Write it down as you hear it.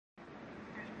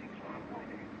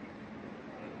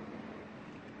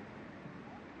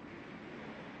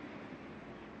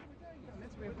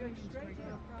We're going straight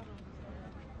here.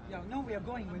 Yeah, no, we are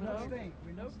going. We're not staying.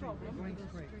 We're No not staying. problem. We're going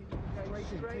straight. Straight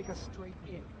in. Take us straight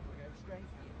in. We go straight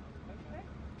in. Okay.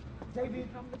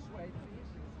 David, Come this way, please.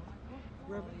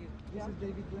 where, this is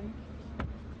David Blaine.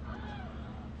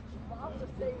 Marvelous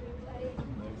David Lane.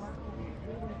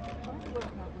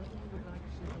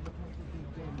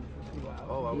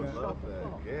 Oh, I would love that.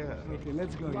 Yeah. Okay,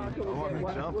 let's go. Michael, I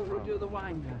want to jump we'll from. do the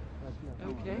wine now.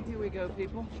 Okay, here we go,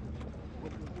 people.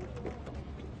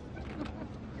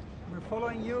 We're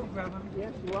following you, brother.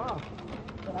 Yes, you are.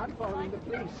 But I'm following the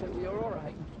police, so you're all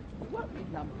right. You won't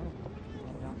need number.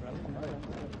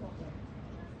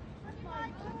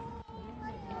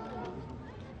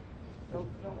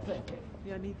 Don't take it.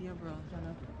 Yeah, I need the umbrella.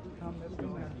 Come, let's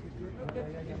go.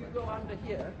 If you go under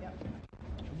here,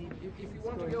 if you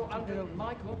want to go under,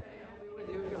 Michael, I'll be with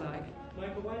you if you like.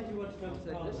 Michael, why did you want to come to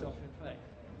Set this off Parliament? in fact.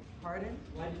 Pardon?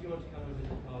 Why did you want to come and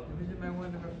visit To Parliament? visit my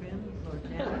one of our friends, Lord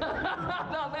Janet,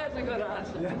 Now there's a good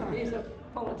answer. He's a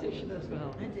politician as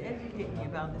well. and to educate me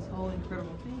about this whole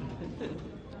incredible thing.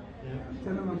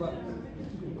 Tell him about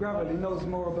Gravel. He knows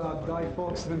more about Guy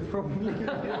Fawkes than probably.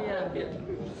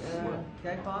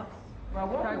 Guy Fawkes Well,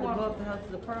 what tried we to want- blow up the House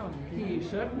of the Parliament. He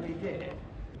certainly did.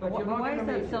 But you're not why gonna is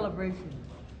that meet- celebration?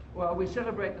 Well, we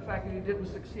celebrate the fact that he didn't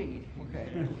succeed. Okay.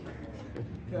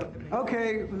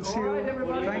 Okay, we'll see All right, you.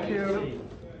 everybody. Thank you. What are you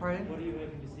Pardon?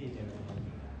 hoping to see here?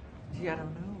 Gee, I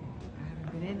don't know. I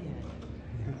haven't been in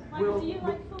yet. Michael, do you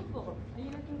like football? Are you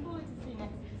looking forward to seeing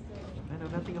Exeter? I know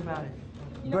nothing about it.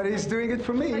 But he's doing it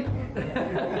for me.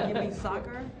 You mean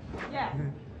soccer? Yeah.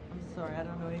 I'm sorry, I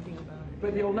don't know anything about it.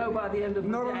 But you'll know by the end of the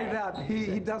Not day. only that,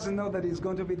 he doesn't know that he's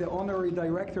going to be the honorary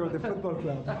director of the football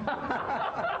club.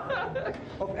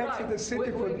 Of Exeter City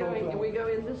we're Football going, Club. we go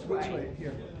in this way. Which way?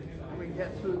 Here. We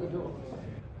get through the door.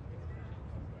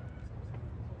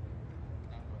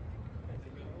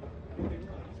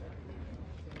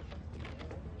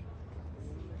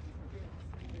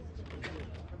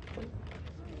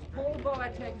 Paul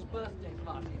Boateng's birthday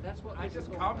party. That's what I this just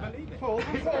is all can't about. believe it.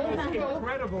 It's the most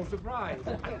incredible surprise.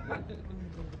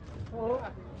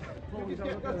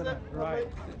 Right.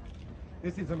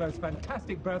 This is the most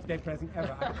fantastic birthday present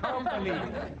ever. I can't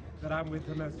believe that I'm with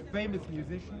the most famous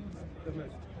musicians, the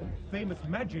most famous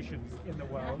magicians in the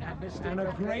world, and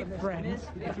a great friend. It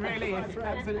really is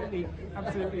absolutely,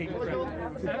 absolutely incredible.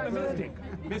 And the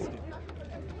mystic.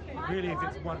 It really is,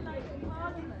 it's wonderful.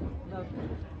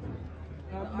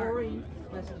 Maureen.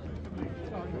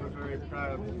 We're very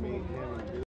proud to meet him.